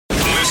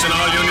Listen,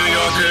 all you New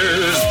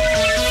Yorkers.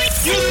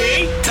 Excuse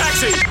me.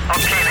 Taxi.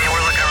 Okay, man,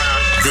 we're looking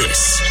around.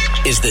 This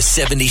is the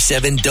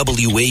 77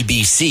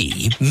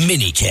 WABC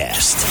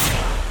minicast.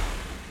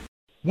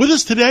 With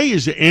us today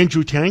is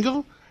Andrew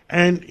Tangel,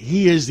 and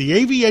he is the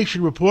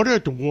aviation reporter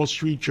at the Wall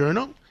Street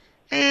Journal.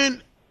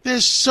 And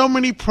there's so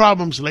many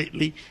problems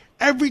lately.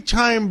 Every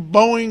time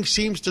Boeing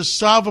seems to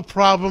solve a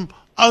problem,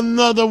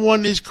 another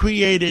one is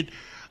created.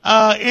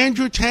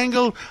 Andrew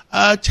Tangel,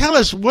 tell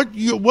us what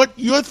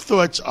your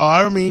thoughts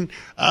are. I mean,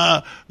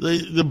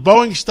 the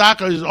Boeing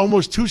stock is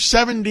almost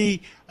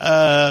 270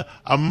 a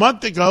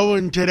month ago,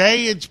 and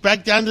today it's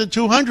back down to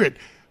 200.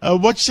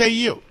 What say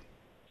you?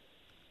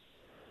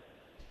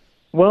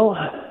 Well,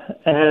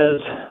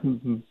 as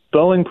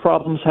Boeing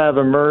problems have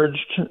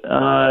emerged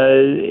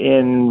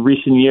in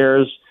recent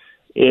years,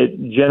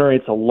 it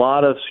generates a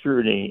lot of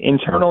scrutiny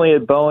internally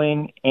at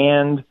Boeing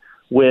and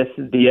with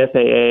the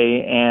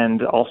FAA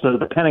and also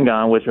the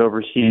Pentagon, which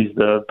oversees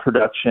the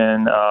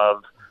production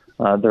of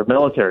their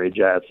military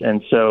jets.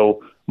 And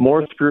so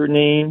more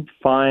scrutiny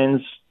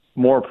finds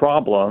more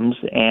problems,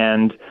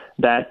 and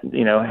that,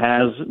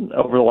 has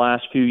over the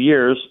last few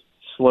years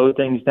slowed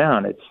things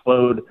down. It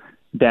slowed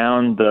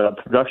down the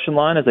production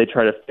line as they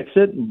try to fix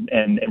it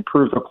and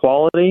improve the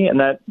quality,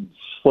 and that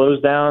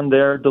slows down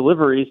their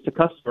deliveries to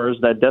customers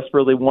that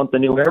desperately want the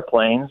new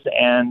airplanes.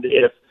 And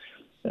if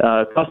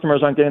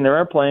customers aren't getting their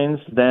airplanes,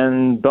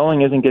 then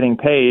Boeing isn't getting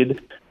paid,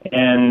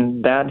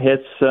 and that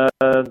hits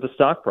the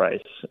stock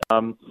price.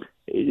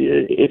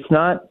 It's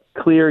not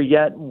clear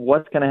yet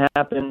what's going to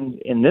happen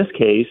in this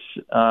case.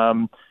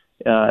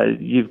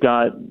 You've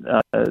got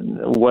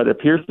what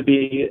appears to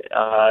be,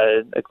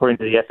 according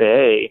to the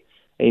FAA,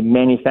 a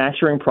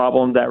manufacturing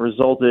problem that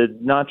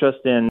resulted not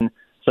just in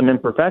some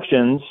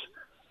imperfections,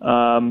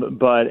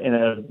 but in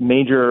a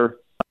major,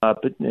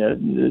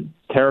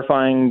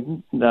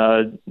 terrifying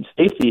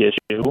safety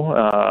issue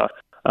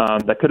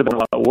that could have been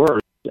a lot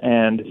worse.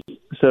 And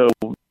so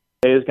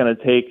it is going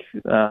to take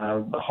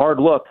a hard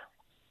look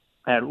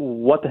at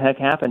what the heck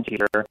happened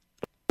here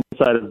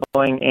inside of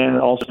Boeing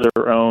and also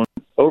their own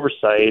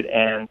oversight,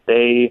 and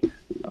they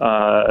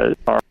are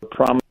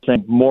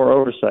promising more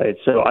oversight.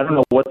 So I don't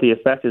know what the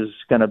effect is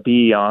going to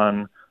be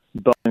on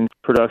Boeing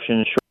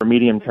production short or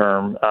medium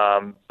term,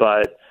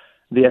 but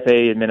the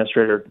FAA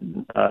administrator,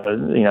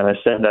 has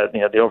said that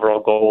the overall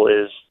goal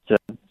is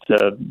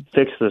to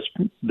fix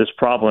this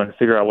problem and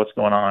figure out what's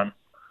going on.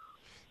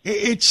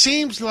 It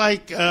seems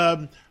like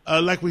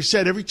we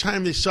said, every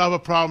time they solve a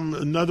problem,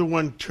 another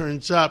one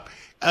turns up.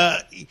 Are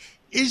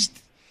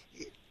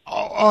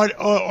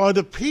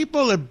the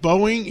people at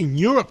Boeing, in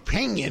your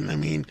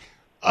opinion,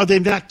 are they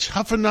not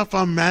tough enough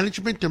on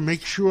management to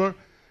make sure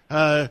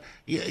there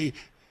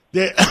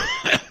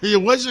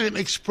was an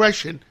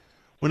expression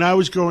when I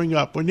was growing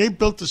up, when they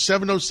built the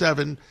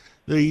 707,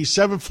 the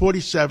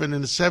 747,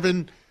 and the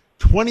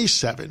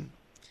 727,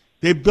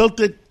 they built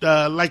it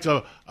like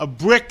a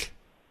brick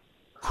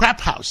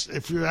crap house. I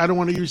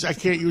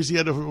can't use the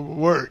other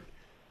word.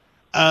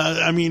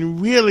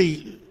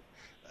 Really,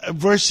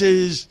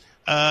 versus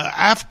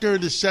after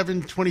the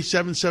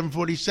 727,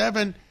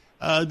 747,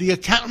 the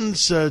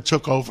accountants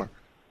took over.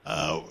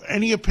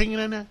 Any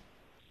opinion on that?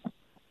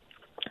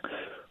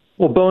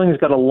 Well, Boeing's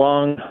got a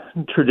long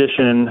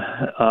tradition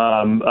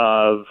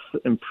of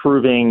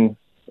improving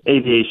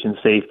aviation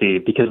safety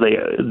because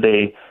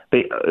they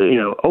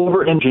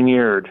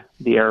over-engineered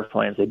the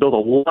airplanes. They built a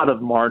lot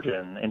of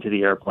margin into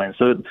the airplanes,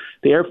 so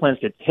the airplanes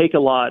could take a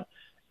lot.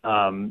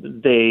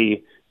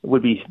 They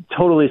would be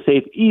totally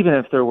safe even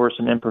if there were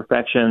some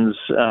imperfections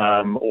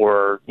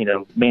or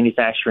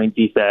manufacturing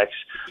defects.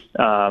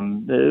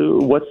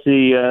 What's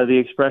the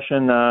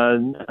expression?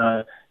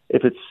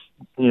 If it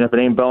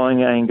ain't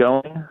Boeing, I ain't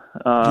going.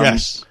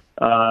 Yes.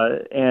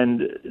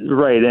 And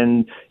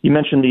you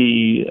mentioned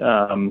the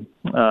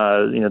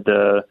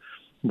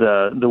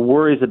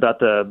worries about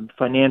the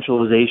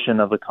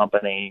financialization of the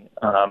company.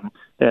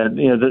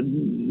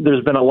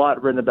 There's been a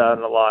lot written about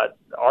and a lot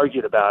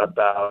argued about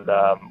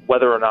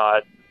whether or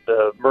not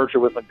the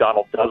merger with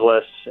McDonnell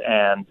Douglas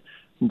and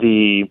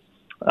the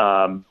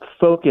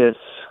focus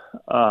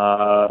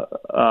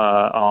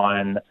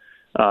on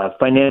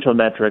financial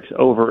metrics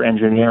over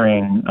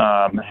engineering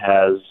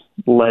has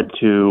led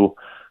to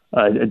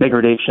a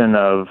degradation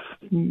of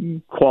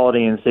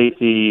quality and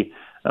safety.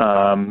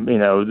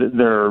 It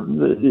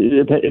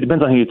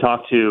depends on who you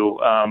talk to.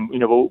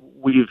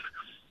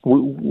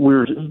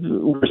 We're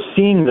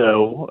seeing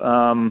though,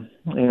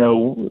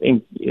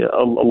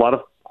 a lot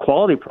of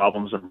quality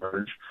problems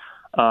emerge.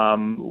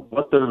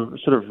 What the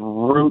sort of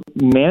root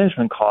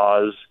management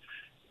cause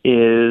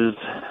is,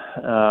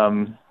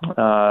 an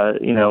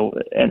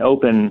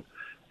open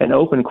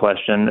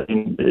question.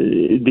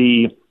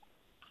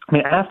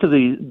 After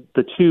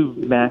the two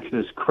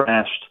Maxes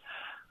crashed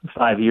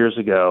 5 years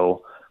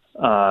ago,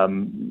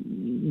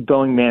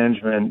 Boeing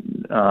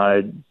management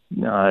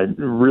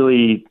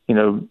really,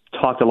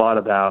 talked a lot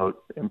about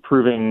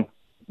improving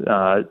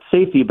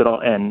safety,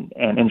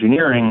 and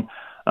engineering,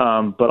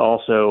 but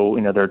also,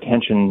 their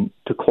attention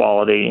to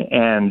quality.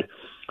 And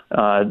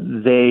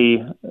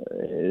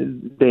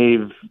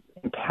they've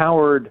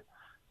empowered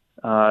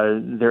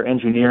their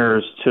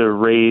engineers to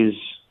raise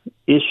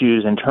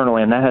issues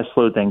internally, and that has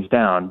slowed things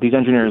down. These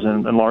engineers,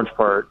 in large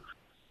part,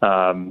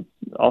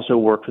 also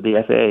work for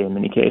the FAA in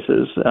many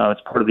cases.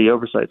 It's part of the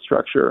oversight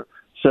structure.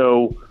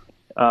 So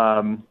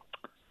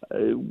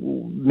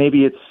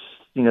maybe it's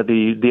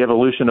the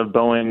evolution of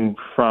Boeing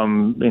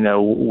from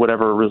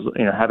whatever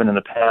happened in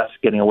the past,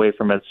 getting away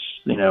from its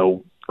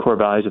core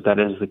values. If that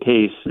is the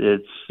case,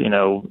 it's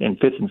in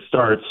fits and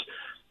starts,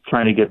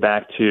 trying to get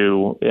back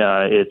to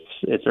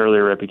its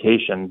earlier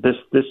reputation.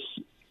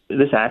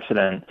 This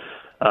accident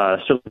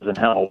certainly doesn't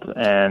help,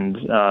 and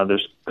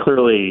there's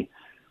clearly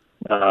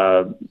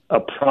a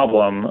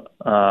problem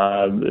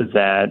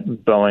that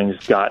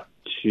Boeing's got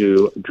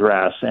to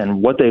address.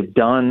 And what they've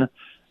done,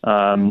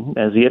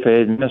 as the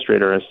FAA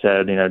administrator has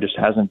said, just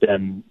hasn't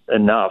been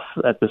enough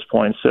at this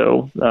point.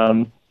 So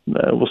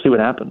we'll see what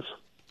happens.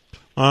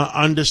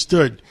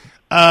 Understood.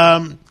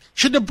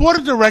 Should the board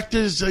of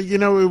directors, it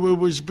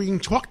was being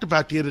talked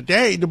about the other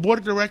day, the board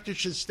of directors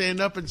should stand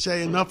up and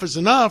say enough is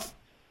enough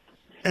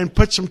and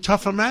put some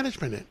tougher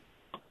management in?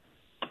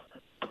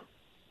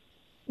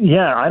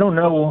 Yeah, I don't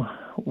know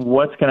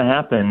what's going to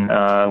happen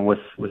with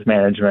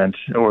management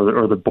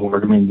or the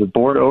board. I mean, the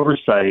board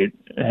oversight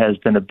has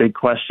been a big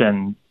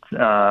question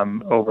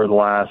over the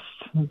last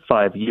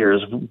 5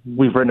 years.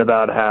 We've written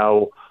about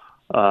how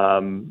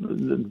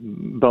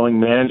Boeing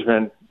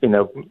management,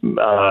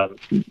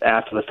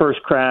 after the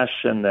first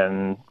crash and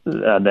then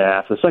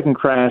after the second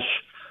crash,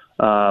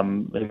 or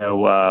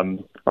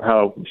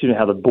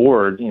how the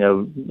board,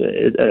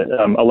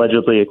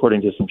 allegedly,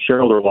 according to some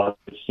shareholder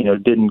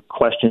lawsuits, didn't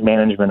question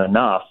management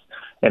enough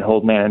and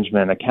hold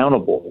management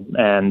accountable.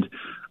 And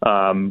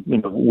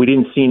we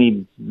didn't see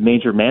any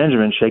major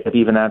management shakeup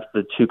even after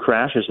the two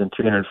crashes and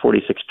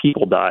 346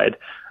 people died.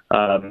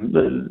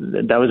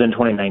 That was in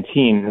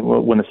 2019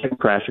 when the second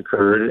crash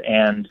occurred,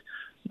 and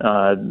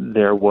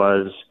there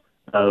was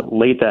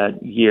late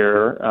that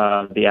year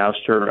the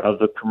ouster of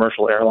the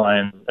commercial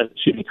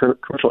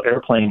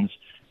airplanes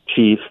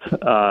chief,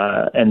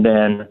 and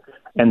then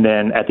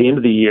at the end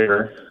of the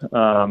year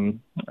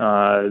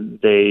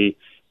they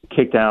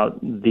kicked out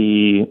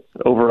the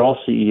overall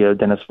CEO,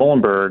 Dennis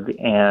Vollenberg,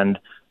 and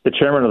the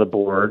chairman of the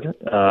board,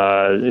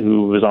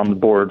 who was on the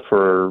board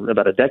for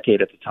about a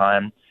decade at the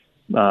time,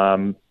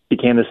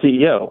 became the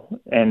CEO,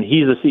 and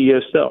he's the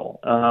CEO still.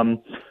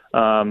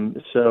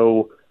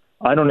 So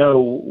I don't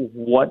know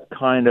what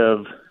kind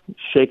of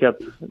shakeup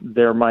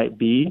there might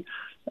be.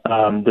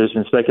 There's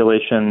been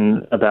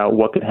speculation about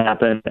what could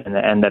happen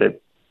and that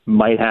it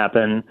might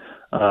happen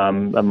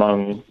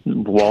among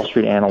Wall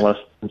Street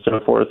analysts and so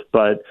forth.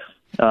 But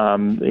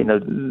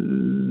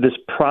this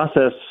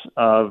process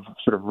of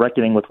sort of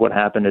reckoning with what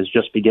happened is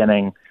just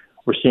beginning.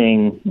 We're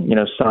seeing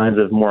signs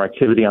of more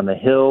activity on the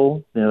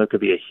Hill. There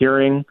could be a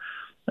hearing.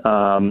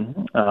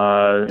 And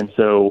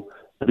so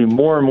there'll be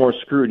more and more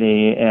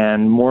scrutiny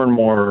and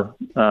more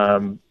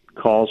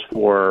calls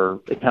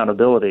for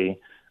accountability,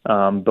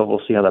 but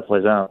we'll see how that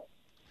plays out.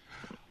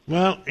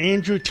 Well,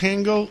 Andrew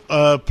Tangel,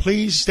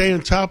 please stay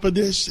on top of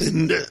this,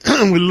 and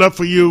we'd love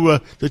for you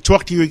to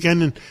talk to you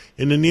again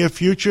in the near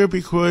future,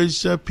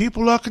 because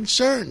people are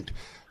concerned.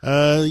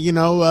 They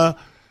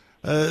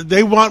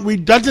want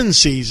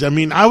redundancies. I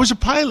mean, I was a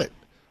pilot.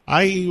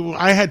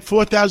 I had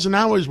 4,000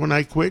 hours when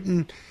I quit,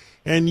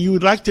 and you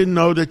would like to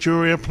know that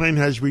your airplane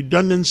has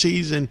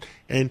redundancies and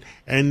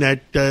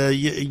that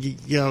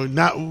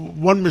not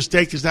one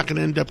mistake is not going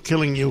to end up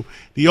killing you.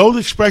 The old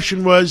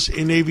expression was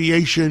in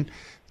aviation,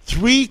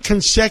 3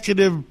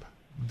 consecutive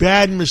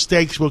bad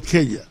mistakes will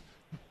kill you,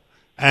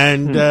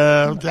 and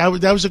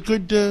that was a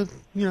good that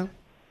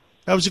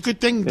was a good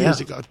thing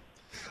years ago.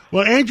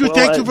 Well, Andrew,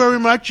 thank you very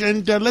much,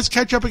 and let's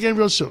catch up again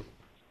real soon.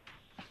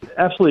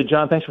 Absolutely,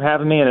 John. Thanks for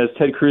having me. And as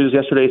Ted Cruz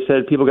yesterday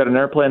said, people got an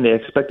airplane, they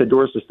expect the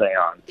doors to stay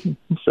on.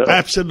 So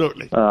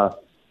absolutely.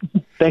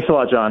 Thanks a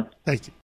lot, John. Thank you.